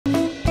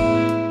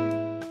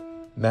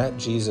Met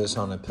Jesus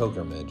on a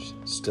pilgrimage,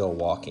 still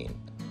walking.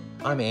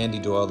 I'm Andy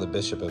Doyle, the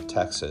Bishop of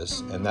Texas,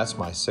 and that's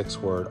my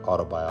 6-word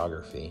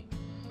autobiography.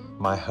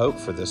 My hope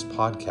for this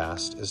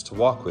podcast is to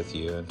walk with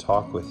you and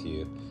talk with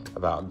you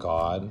about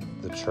God,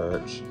 the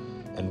church,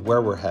 and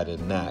where we're headed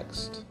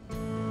next.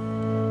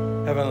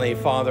 Heavenly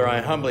Father,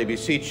 I humbly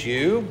beseech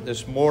you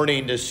this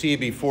morning to see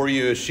before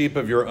you a sheep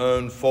of your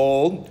own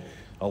fold,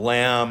 a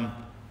lamb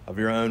of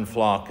your own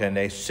flock, and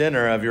a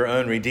sinner of your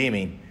own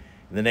redeeming.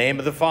 In the name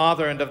of the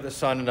Father, and of the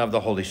Son, and of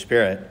the Holy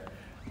Spirit.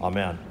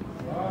 Amen.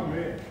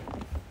 Amen.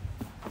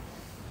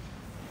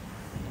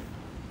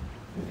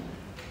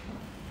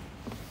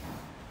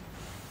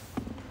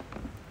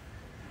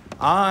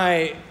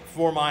 I,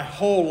 for my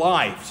whole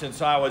life,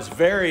 since I was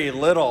very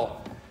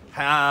little,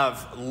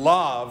 have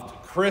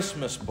loved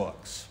Christmas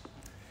books.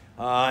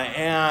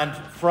 And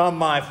from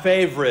my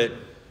favorite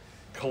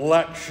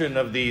collection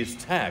of these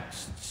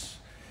texts,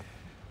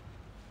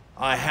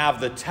 I have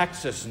the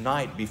Texas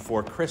Night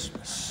Before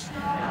Christmas.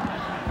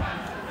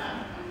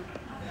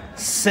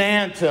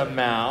 Santa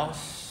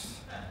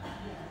Mouse,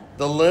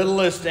 The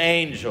Littlest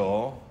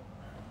Angel,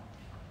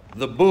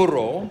 The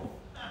Burro.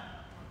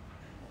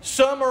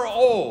 Some are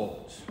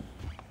old,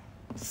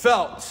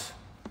 felt,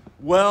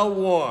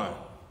 well-worn,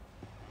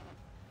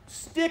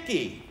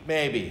 sticky,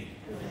 maybe,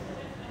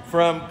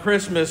 from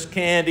Christmas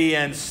candy,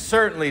 and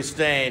certainly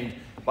stained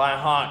by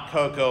hot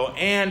cocoa,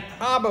 and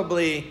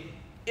probably,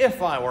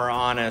 if I were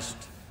honest,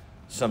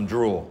 some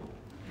drool.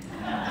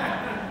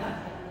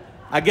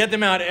 I get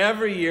them out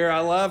every year.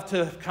 I love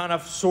to kind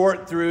of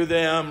sort through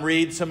them,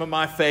 read some of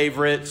my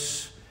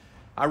favorites.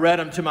 I read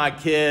them to my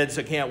kids.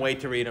 I can't wait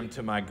to read them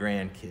to my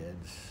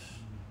grandkids.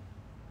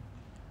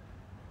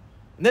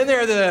 And then there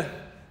are the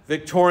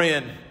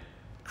Victorian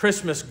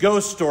Christmas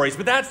ghost stories,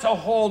 but that's a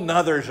whole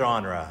nother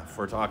genre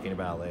for talking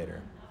about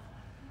later.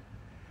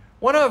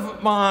 One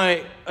of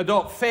my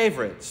adult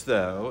favorites,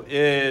 though,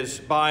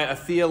 is by a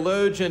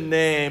theologian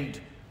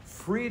named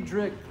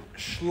Friedrich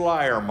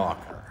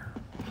Schleiermacher.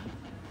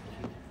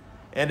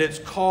 And it's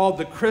called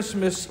The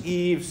Christmas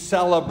Eve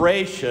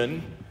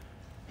Celebration.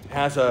 It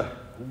has a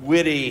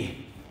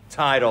witty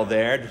title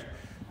there,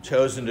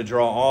 chosen to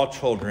draw all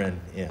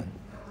children in.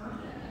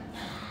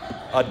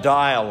 A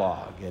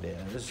dialogue it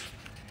is.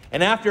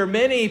 And after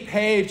many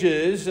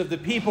pages of the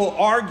people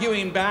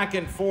arguing back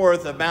and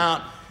forth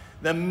about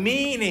the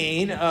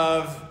meaning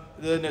of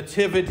the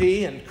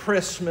Nativity and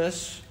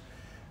Christmas,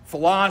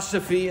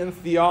 philosophy and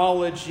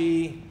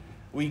theology,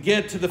 we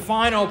get to the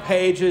final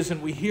pages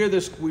and we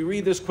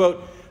read this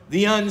quote,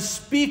 "The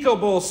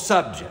unspeakable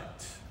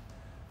subject,"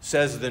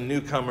 says the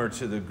newcomer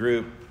to the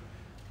group,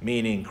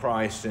 meaning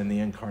Christ and the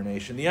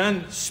incarnation. "The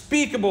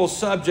unspeakable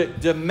subject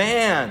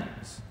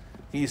demands,"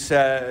 he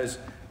says,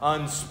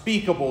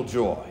 "unspeakable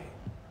joy."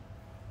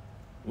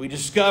 We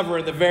discover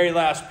in the very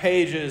last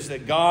pages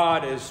that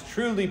God is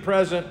truly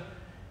present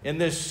in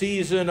this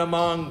season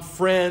among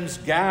friends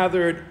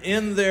gathered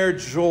in their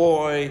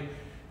joy,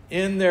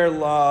 in their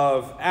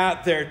love,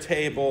 at their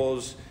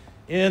tables,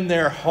 in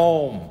their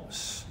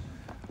homes,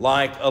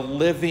 like a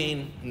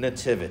living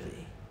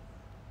nativity.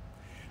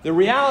 The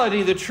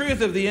reality, the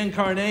truth of the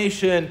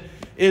incarnation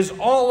is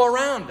all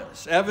around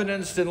us,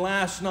 evidenced in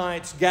last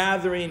night's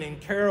gathering and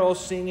carol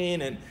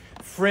singing and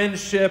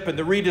friendship and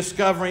the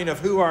rediscovering of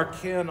who our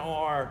kin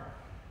are.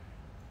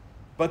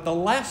 But the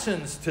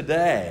lessons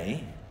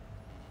today,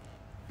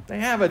 they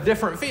have a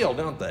different feel,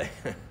 don't they?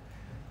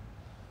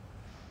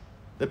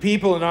 The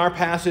people in our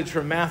passage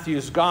from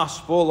Matthew's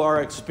Gospel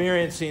are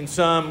experiencing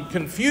some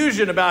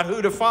confusion about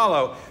who to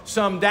follow,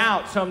 some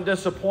doubt, some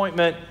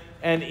disappointment,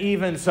 and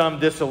even some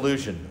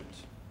disillusionment.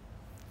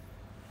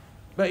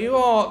 But you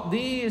all,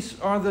 these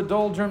are the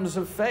doldrums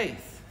of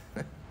faith.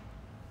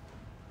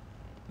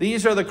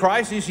 These are the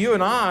crises you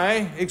and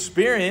I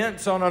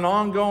experience on an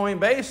ongoing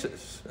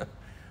basis.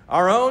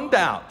 Our own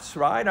doubts,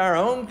 right? Our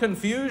own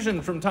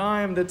confusion from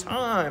time to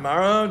time,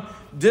 our own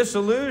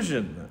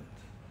disillusionment.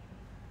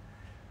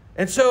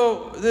 And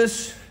so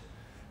this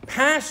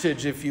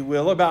passage, if you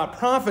will, about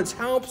prophets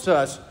helps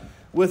us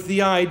with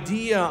the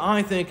idea,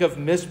 I think, of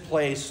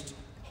misplaced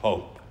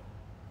hope.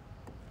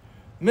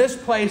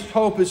 Misplaced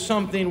hope is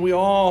something we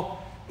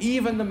all,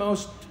 even the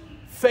most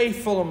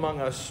faithful among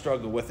us,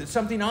 struggle with. It's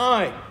something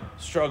I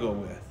struggle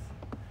with.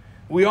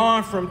 We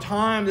are, from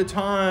time to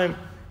time,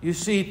 you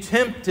see,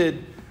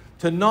 tempted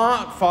to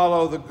not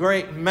follow the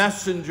great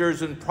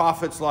messengers and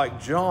prophets like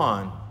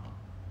John,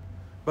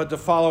 but to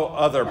follow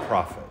other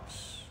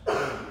prophets.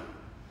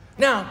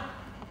 Now,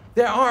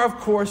 there are, of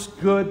course,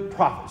 good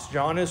prophets.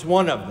 John is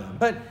one of them.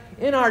 But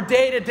in our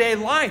day-to-day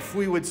life,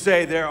 we would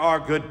say there are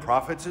good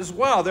prophets as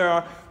well. There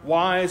are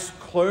wise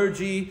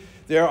clergy.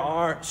 There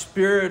are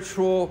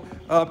spiritual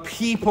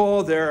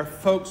people. There are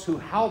folks who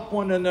help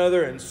one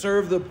another and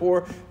serve the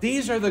poor.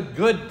 These are the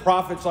good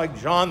prophets like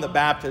John the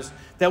Baptist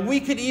that we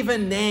could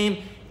even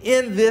name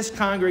in this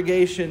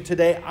congregation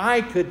today. I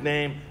could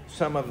name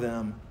some of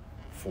them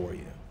for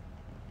you.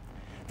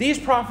 These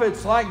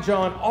prophets, like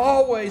John,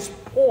 always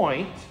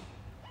point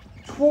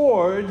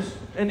towards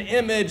an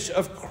image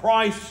of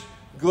Christ's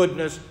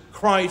goodness,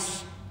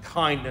 Christ's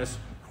kindness,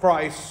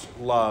 Christ's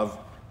love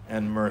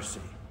and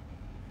mercy.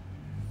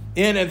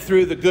 In and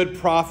through the good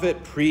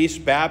prophet,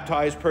 priest,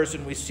 baptized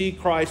person, we see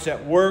Christ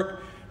at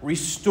work,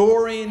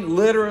 restoring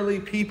literally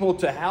people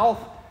to health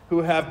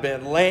who have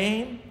been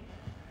lame,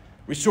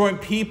 restoring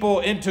people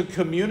into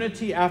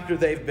community after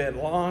they've been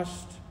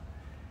lost,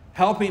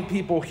 helping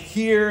people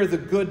hear the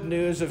good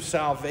news of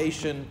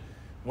salvation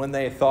when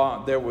they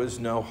thought there was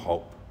no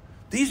hope.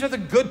 These are the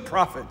good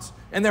prophets,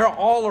 and they're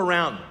all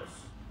around us.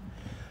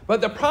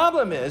 But the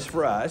problem is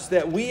for us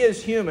that we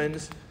as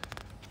humans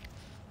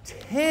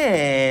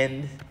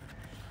tend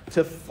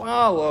to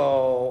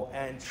follow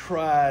and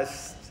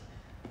trust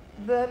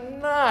the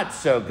not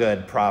so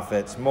good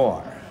prophets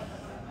more.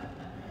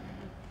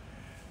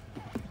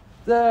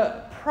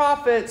 The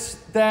prophets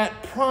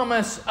that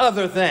promise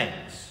other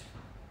things.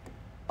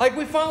 Like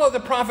we follow the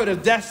prophet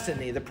of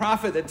destiny, the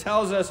prophet that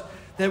tells us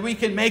that we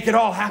can make it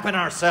all happen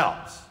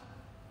ourselves.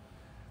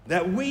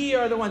 That we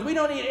are the ones. We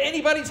don't need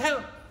anybody's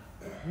help.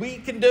 We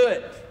can do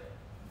it.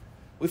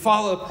 We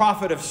follow the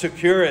prophet of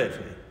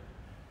security.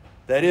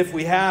 That if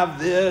we have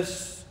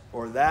this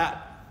or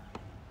that,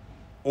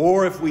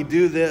 or if we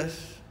do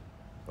this,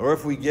 or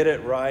if we get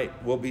it right,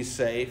 we'll be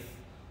safe.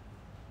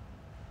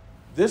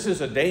 This is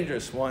a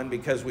dangerous one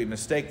because we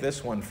mistake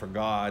this one for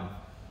God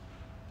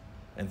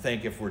and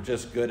think if we're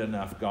just good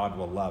enough, God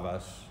will love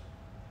us,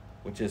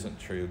 which isn't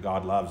true.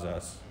 God loves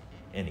us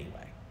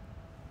anyway.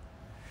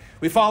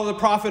 We follow the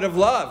prophet of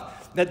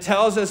love that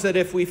tells us that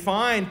if we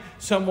find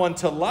someone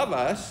to love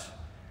us,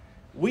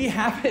 we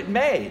have it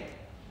made.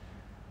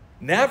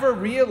 Never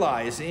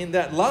realizing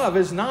that love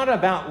is not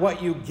about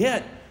what you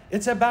get,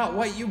 it's about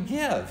what you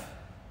give.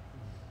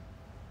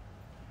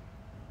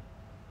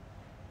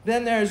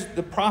 Then there's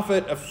the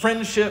prophet of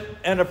friendship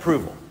and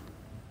approval.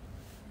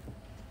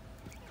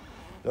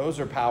 Those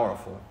are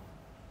powerful.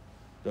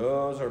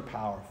 Those are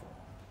powerful.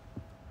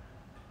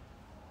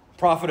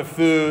 Prophet of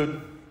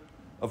food,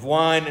 of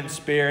wine and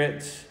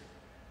spirits,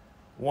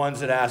 ones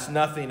that ask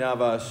nothing of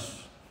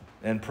us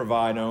and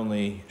provide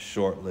only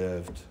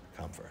short-lived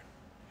comfort.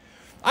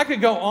 I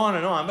could go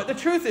on, but the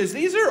truth is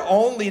these are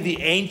only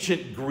the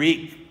ancient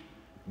Greek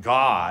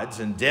gods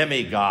and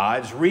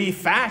demigods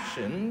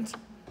refashioned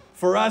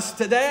for us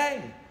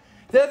today.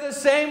 They're the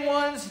same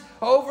ones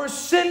over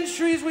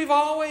centuries we've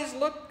always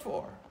looked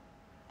for.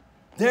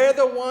 They're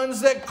the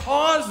ones that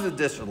cause the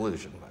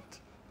disillusionment.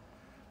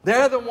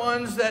 They're the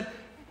ones that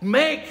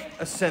make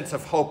a sense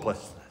of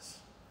hopelessness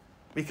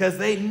because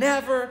they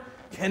never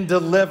can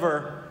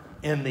deliver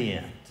in the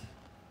end.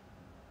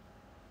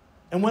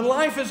 And when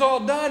life is all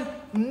done,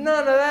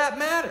 none of that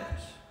matters.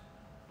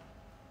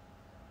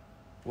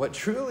 What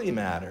truly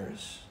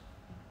matters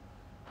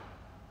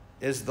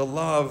is the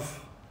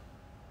love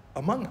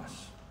among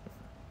us.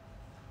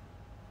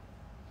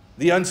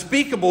 The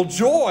unspeakable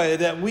joy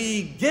that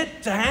we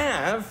get to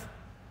have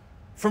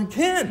from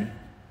kin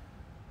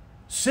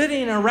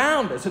sitting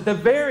around us. At the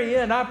very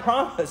end, I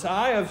promise,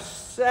 I have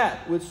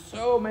sat with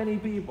so many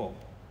people.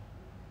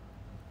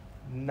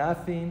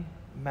 Nothing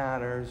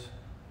matters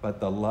but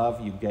the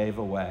love you gave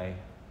away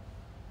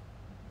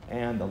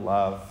and the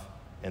love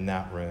in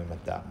that room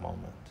at that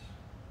moment.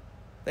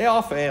 They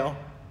all fail.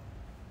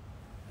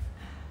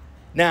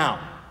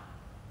 Now,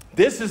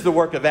 this is the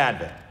work of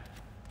Advent.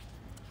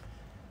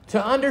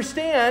 To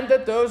understand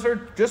that those are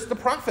just the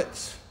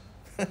prophets.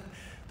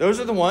 Those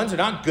are the ones that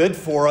are not good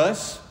for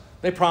us.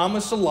 They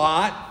promise a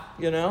lot,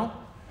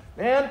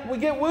 and we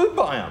get wooed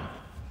by them.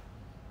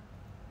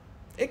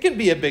 It can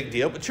be a big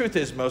deal, but truth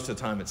is most of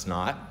the time it's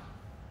not.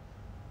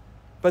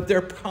 But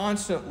they're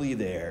constantly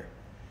there.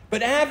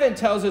 But Advent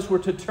tells us we're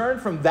to turn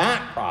from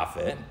that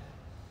prophet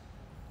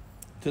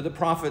to the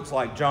prophets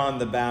like John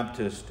the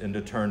Baptist and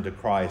to turn to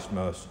Christ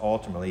most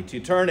ultimately, to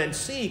turn and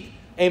seek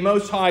a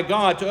most high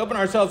God, to open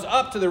ourselves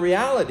up to the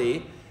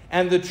reality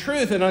and the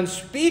truth, an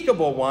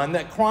unspeakable one,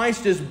 that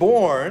Christ is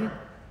born.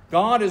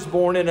 God is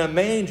born in a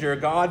manger,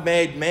 God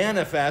made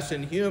manifest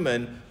in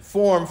human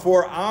form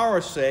for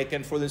our sake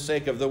and for the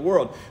sake of the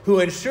world,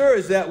 who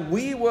ensures that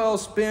we will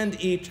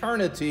spend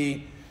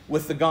eternity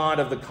with the God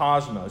of the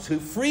cosmos, who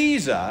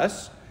frees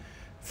us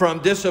from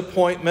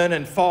disappointment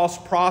and false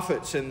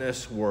prophets in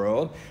this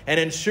world and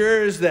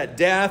ensures that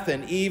death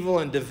and evil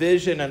and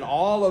division and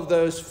all of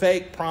those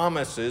fake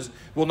promises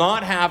will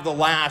not have the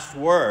last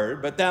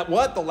word, but that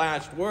what the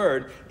last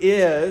word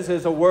is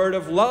a word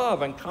of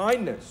love and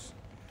kindness,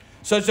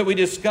 such that we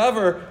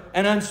discover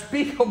an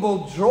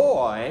unspeakable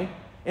joy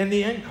in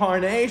the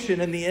incarnation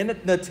and the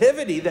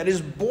nativity that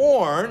is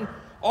born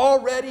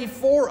already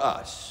for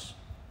us.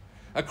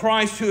 A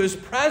Christ who is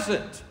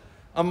present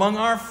among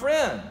our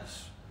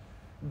friends,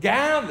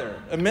 gathered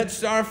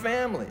amidst our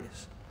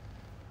families,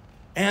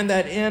 and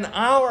that in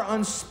our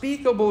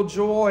unspeakable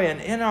joy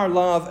and in our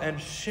love and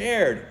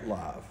shared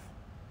love,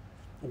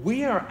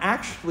 we are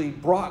actually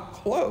brought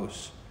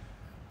close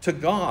to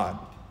God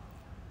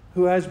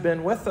who has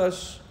been with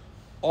us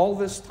all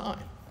this time.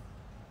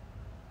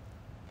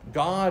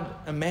 God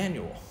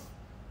Emmanuel,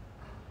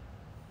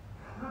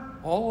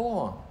 all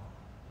along.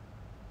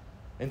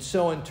 And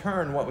so in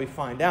turn, what we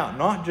find out,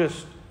 not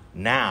just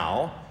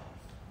now,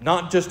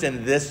 not just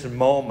in this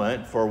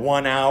moment for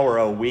 1 hour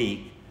a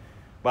week,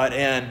 but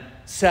in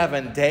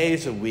 7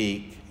 days a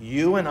week,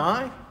 you and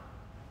I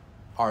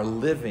are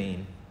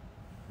living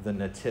the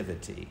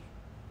Nativity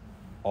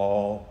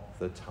all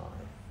the time.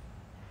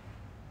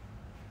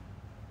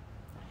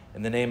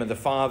 In the name of the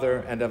Father,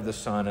 and of the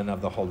Son, and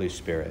of the Holy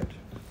Spirit.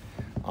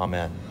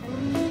 Amen.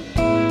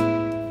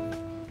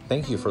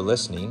 Thank you for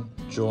listening.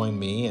 Join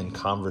me in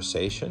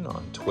conversation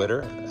on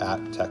Twitter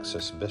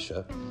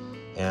 @TexasBishop,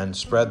 and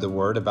spread the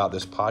word about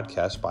this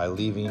podcast by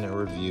leaving a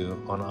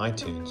review on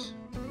iTunes.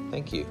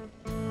 Thank you.